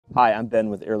Hi, I'm Ben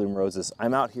with Heirloom Roses.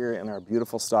 I'm out here in our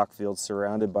beautiful stock field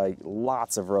surrounded by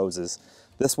lots of roses.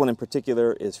 This one in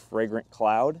particular is Fragrant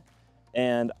Cloud,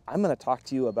 and I'm going to talk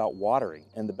to you about watering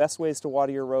and the best ways to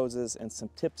water your roses and some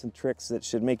tips and tricks that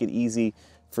should make it easy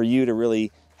for you to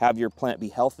really have your plant be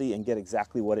healthy and get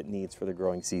exactly what it needs for the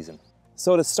growing season.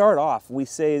 So to start off, we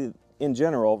say in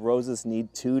general, roses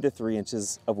need 2 to 3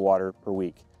 inches of water per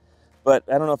week. But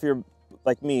I don't know if you're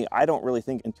like me, I don't really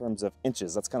think in terms of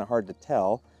inches. That's kind of hard to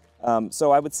tell.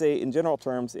 So I would say in general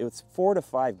terms, it's 4 to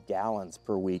 5 gallons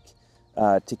per week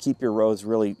to keep your rose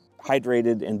really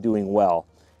hydrated and doing well.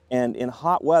 And in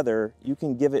hot weather, you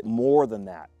can give it more than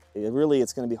that.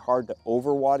 It's going to be hard to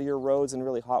overwater your rose in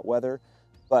really hot weather,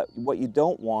 but what you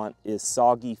don't want is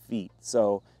soggy feet.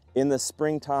 So in the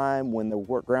springtime, when the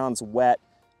ground's wet,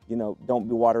 don't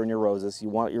be watering your roses. You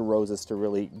want your roses to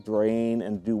really drain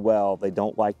and do well. They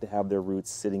don't like to have their roots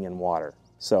sitting in water.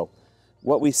 So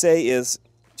what we say is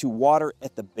to water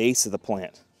at the base of the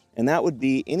plant. And that would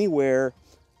be anywhere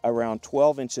around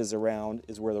 12 inches around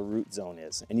is where the root zone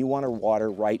is. And you want to water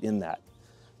right in that.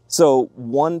 So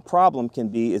one problem can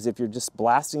be is if you're just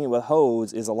blasting it with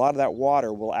hose, is a lot of that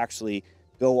water will actually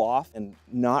go off and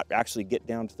not actually get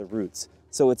down to the roots.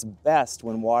 So it's best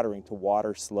when watering to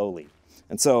water slowly.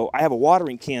 And so I have a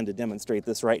watering can to demonstrate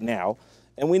this right now.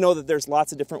 And we know that there's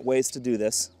lots of different ways to do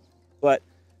this, but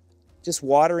just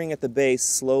watering at the base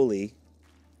slowly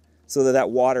so that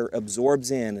water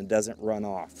absorbs in and doesn't run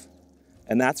off.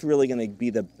 And that's really going to be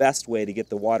the best way to get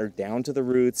the water down to the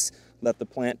roots, let the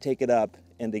plant take it up,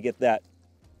 and to get that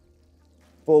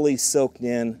fully soaked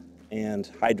in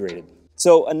and hydrated.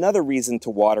 So another reason to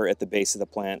water at the base of the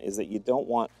plant is that you don't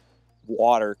want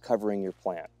water covering your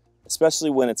plant, especially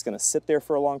when it's going to sit there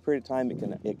for a long period of time.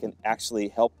 It can actually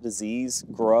help disease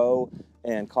grow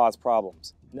and cause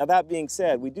problems. Now that being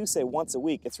said, we do say once a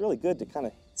week, it's really good to kind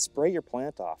of spray your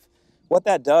plant off. What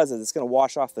that does is it's going to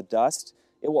wash off the dust.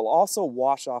 It will also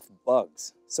wash off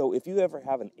bugs. So if you ever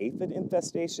have an aphid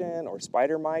infestation or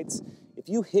spider mites, if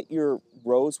you hit your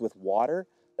rose with water,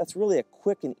 that's really a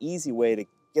quick and easy way to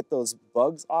get those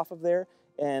bugs off of there,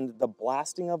 and the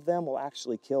blasting of them will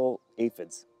actually kill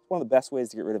aphids. One of the best ways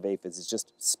to get rid of aphids is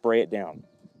just spray it down.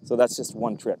 So that's just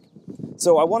one trick.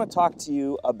 So I want to talk to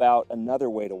you about another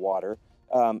way to water.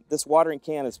 This watering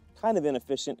can is kind of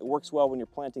inefficient. It works well when you're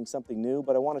planting something new,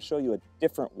 but I want to show you a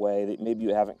different way that maybe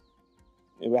you haven't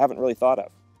really thought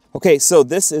of. Okay, so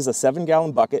this is a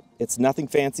 7-gallon bucket. It's nothing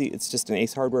fancy. It's just an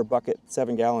Ace Hardware bucket,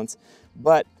 7 gallons.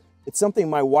 But it's something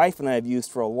my wife and I have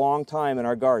used for a long time in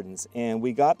our gardens. And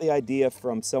we got the idea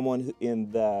from someone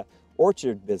in the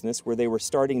orchard business where they were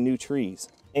starting new trees.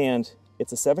 And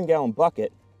it's a 7-gallon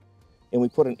bucket, and we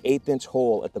put an 1/8-inch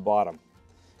hole at the bottom.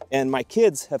 And my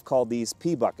kids have called these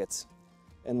pea buckets.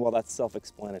 And well, that's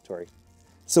self-explanatory.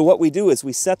 So what we do is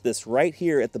we set this right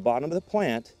here at the bottom of the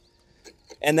plant,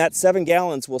 and that 7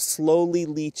 gallons will slowly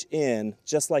leach in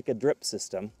just like a drip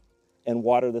system and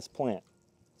water this plant.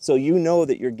 So you know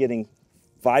that you're getting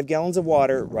 5 gallons of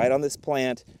water right on this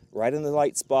plant, right in the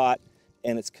right spot,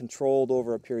 and it's controlled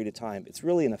over a period of time. It's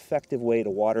really an effective way to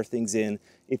water things in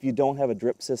if you don't have a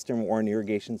drip system or an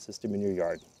irrigation system in your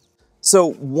yard.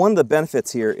 So one of the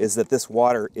benefits here is that this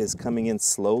water is coming in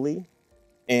slowly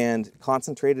and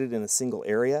concentrated in a single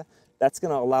area. That's going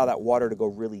to allow that water to go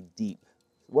really deep.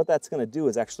 What that's going to do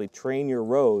is actually train your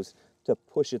rose to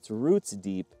push its roots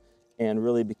deep and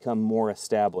really become more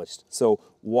established. So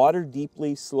water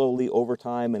deeply, slowly over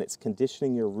time, and it's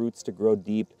conditioning your roots to grow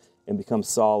deep and become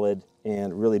solid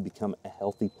and really become a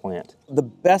healthy plant. The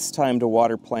best time to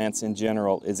water plants in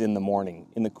general is in the morning.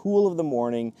 In the cool of the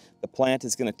morning, the plant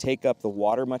is going to take up the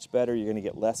water much better. You're going to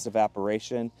get less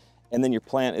evaporation, and then your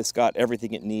plant has got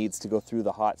everything it needs to go through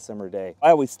the hot summer day.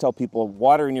 I always tell people,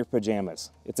 water in your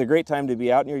pajamas. It's a great time to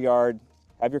be out in your yard,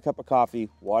 have your cup of coffee,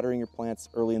 watering your plants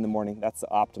early in the morning. That's the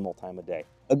optimal time of day.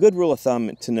 A good rule of thumb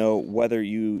to know whether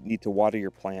you need to water your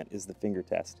plant is the finger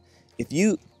test. If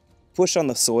you push on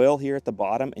the soil here at the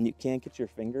bottom and you can't get your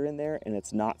finger in there and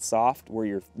it's not soft where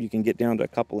you can get down to a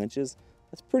couple inches,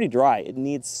 that's pretty dry. It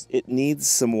needs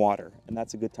some water, and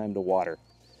that's a good time to water.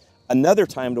 Another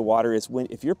time to water is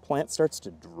if your plant starts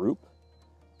to droop.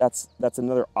 That's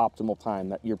another optimal time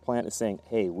that your plant is saying,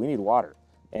 hey, we need water,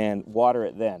 and water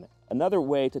it then. Another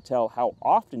way to tell how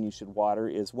often you should water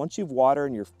is once you've watered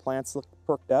and your plants look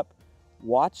perked up,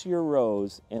 watch your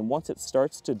rose, and once it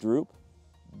starts to droop,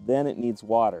 then it needs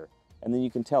water. And then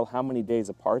you can tell how many days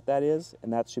apart that is,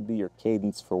 and that should be your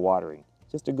cadence for watering.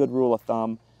 Just a good rule of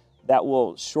thumb. That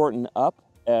will shorten up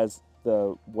as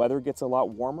the weather gets a lot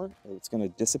warmer. It's going to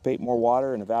dissipate more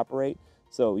water and evaporate.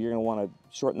 So you're going to want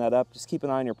to shorten that up. Just keep an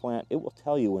eye on your plant. It will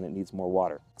tell you when it needs more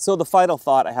water. So the final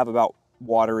thought I have about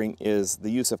watering is the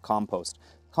use of compost.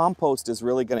 Compost is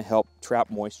really going to help trap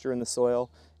moisture in the soil.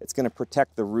 It's going to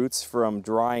protect the roots from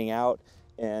drying out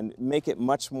and make it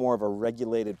much more of a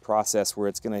regulated process where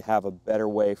it's going to have a better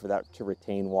way for that to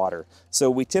retain water.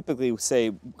 So we typically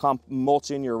say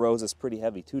mulch in your roses pretty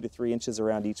heavy. 2 to 3 inches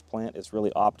around each plant is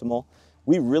really optimal.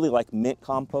 We really like mint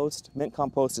compost. Mint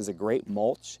compost is a great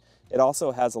mulch. It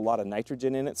also has a lot of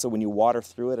nitrogen in it, so when you water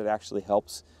through it, it actually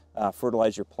helps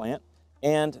fertilize your plant.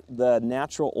 And the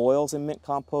natural oils in mint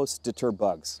compost deter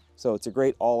bugs. So it's a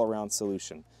great all-around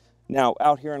solution. Now,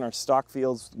 out here in our stock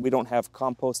fields, we don't have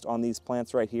compost on these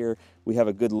plants right here. We have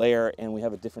a good layer and we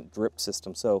have a different drip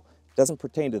system. So it doesn't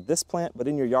pertain to this plant, but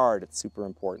in your yard, it's super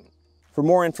important. For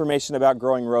more information about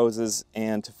growing roses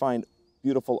and to find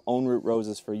beautiful own root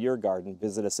roses for your garden,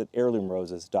 visit us at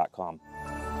heirloomroses.com.